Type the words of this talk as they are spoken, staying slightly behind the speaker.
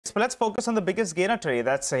markets. But let's focus on the biggest gainer today.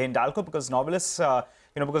 That's Hindalco, because Novelis,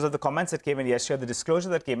 because of the comments that came in yesterday, the disclosure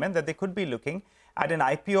that came in, that they could be looking at an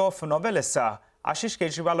IPO of Novelis. Ashish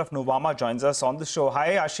Kejriwal of Nuvama joins us on the show.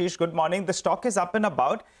 Hi, Ashish. Good morning. The stock is up and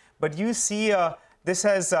about, but you see this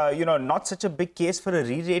as, not such a big case for a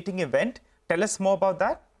re-rating event. Tell us more about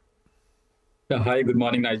that. Hi, good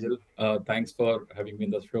morning, Nigel. Thanks for having me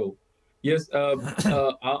on the show. Yes,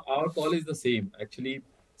 our call is the same. Actually,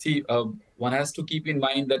 see, one has to keep in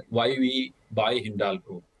mind that why we buy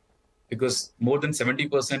Hindalco, because more than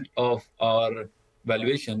 70% of our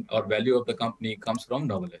valuation or value of the company comes from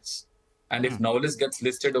Novelis. And if Novelis gets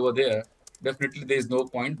listed over there, definitely there is no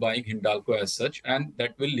point buying Hindalco as such, and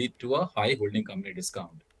that will lead to a high holding company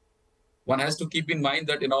discount. One has to keep in mind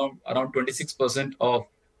that around 26% of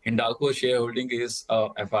Hindalco shareholding is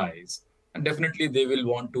FIs, and definitely they will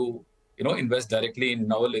want to invest directly in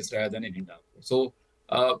Novelis rather than in Hindalco. So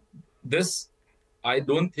this, I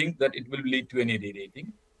don't think that it will lead to any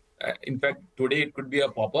re-rating. In fact, today it could be a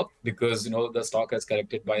pop-up because the stock has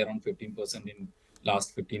corrected by around 15% in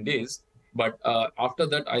last 15 days. But after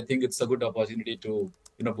that, I think it's a good opportunity to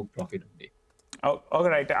book profit only. Oh, all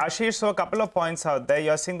right, Ashish, so a couple of points out there.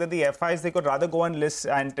 You're saying that the FIs, they could rather go and list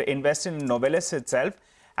and invest in Novelis itself.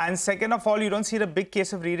 And second of all, you don't see the big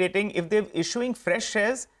case of re-rating. If they're issuing fresh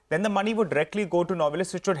shares, then the money would directly go to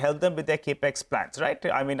Novelis, which would help them with their capex plans, right?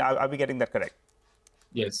 I mean, are we getting that correct?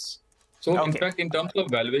 Yes. So okay. In fact, in terms of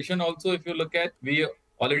valuation also, if you look at, we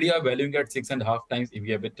already are valuing at 6.5 times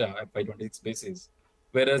EV/EBITDA at FY26 basis.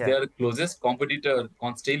 Whereas their closest competitor,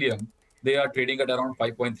 Constellium, they are trading at around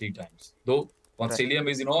 5.3 times. Though Constellium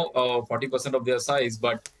is, 40% of their size,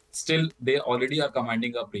 but still they already are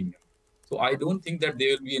commanding a premium. So I don't think that there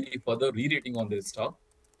will be any further re-rating on this stock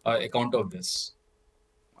account of this.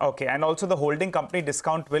 Okay, and also the holding company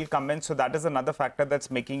discount will come in. So that is another factor that's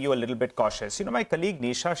making you a little bit cautious. My colleague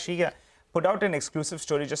Nisha, she put out an exclusive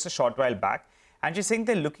story just a short while back, and she's saying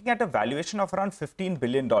they're looking at a valuation of around $15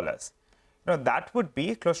 billion. That would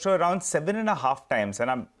be close to around 7.5 times.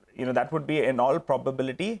 And that would be in all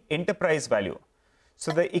probability enterprise value.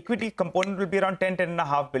 So the equity component will be around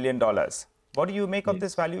 $10.5 billion. What do you make of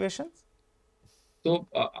this valuation? So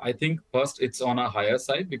I think first it's on a higher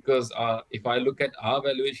side because if I look at our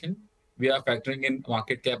valuation, we are factoring in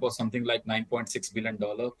market cap of something like $9.6 billion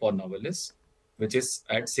for Novelis, which is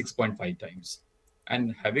at 6.5 times.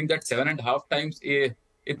 And having that 7.5 times,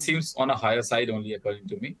 it seems on a higher side only according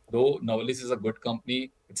to me. Though Novelis is a good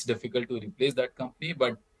company, it's difficult to replace that company.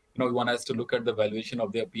 But one has to look at the valuation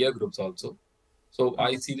of their peer groups also. So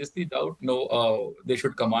I seriously doubt they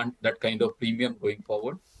should command that kind of premium going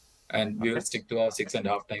forward. And we will stick to our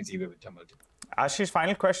 6.5 times EV/EBITDA multiple. Ashish,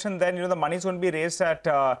 final question then. The money is going to be raised at,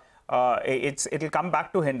 it'll come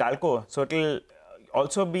back to Hindalco. So it'll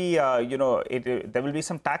also be, there will be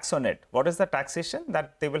some tax on it. What is the taxation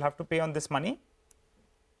that they will have to pay on this money?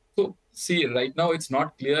 So see, right now it's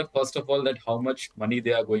not clear, first of all, that how much money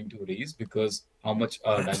they are going to raise because how much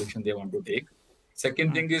dilution they want to take.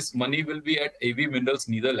 Second thing is money will be at AV Minerals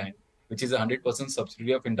Netherlands, which is a 100%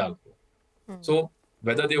 subsidiary of Hindalco. So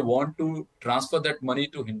whether they want to transfer that money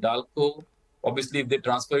to Hindalco, obviously if they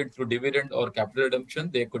transfer it through dividend or capital redemption,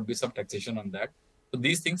 there could be some taxation on that. So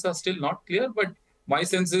these things are still not clear, but my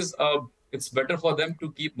sense is it's better for them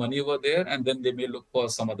to keep money over there and then they may look for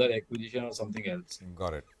some other acquisition or something else.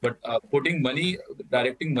 Got it. But directing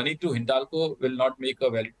money to Hindalco will not make a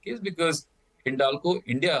valid case because Hindalco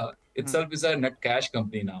India itself is a net cash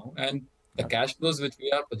company now, and the cash flows which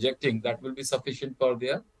we are projecting, that will be sufficient for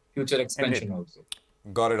their future expansion also.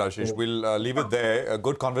 Got it, Ashish. We'll leave it there. A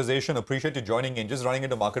good conversation. Appreciate you joining in. Just running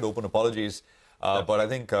into market open. Apologies. But I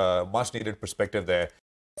think much needed perspective there.